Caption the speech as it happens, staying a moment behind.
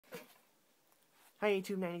Hi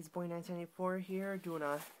YouTube, 90s Boy 1994 here, doing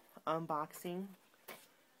a unboxing.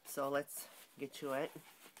 So let's get to it.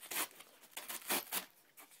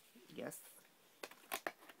 Yes.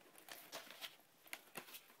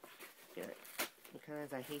 Get it.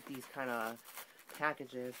 Because I hate these kind of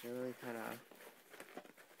packages. They're really kind of...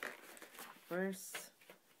 First,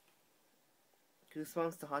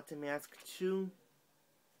 Goosebumps, the Haunted Mask 2.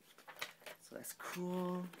 So that's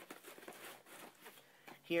cool.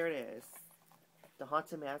 Here it is. The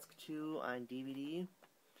Haunted Mask 2 on DVD.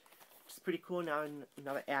 Which is pretty cool. Now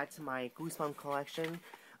another add to my Goosebumps collection.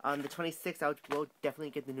 The 26th, I will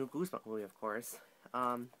definitely get the new Goosebumps movie, of course.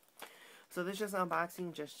 So this is just an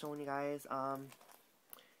unboxing, just showing you guys.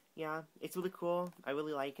 Yeah, it's really cool. I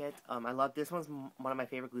really like it. I love this one's one of my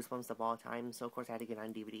favorite Goosebumps of all time. So of course I had to get it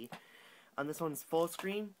on DVD. This one's full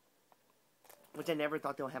screen, which I never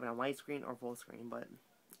thought they would have it on widescreen or full screen, but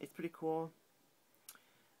it's pretty cool.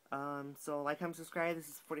 So like, comment, subscribe. This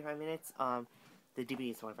is 45 minutes. The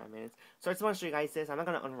DVD is 25 minutes. So I just want to show you guys this. I'm not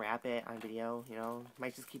going to unwrap it on video, you know.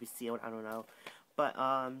 Might just keep it sealed, I don't know. But,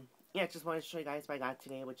 yeah, just wanted to show you guys what I got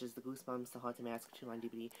today, which is the Goosebumps, the Haunted Mask 2 on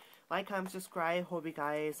DVD. Like, comment, subscribe. Hope you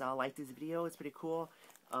guys like this video. It's pretty cool.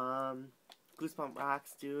 Goosebumps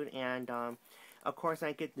rocks, dude. And, of course, when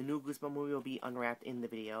I get the new Goosebumps movie, will be unwrapped in the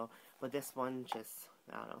video. But this one, just,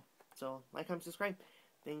 I don't know. So, like, comment, subscribe.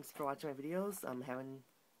 Thanks for watching my videos. Having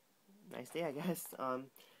a nice day, I guess.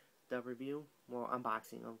 The review, more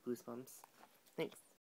unboxing of Goosebumps. Thanks.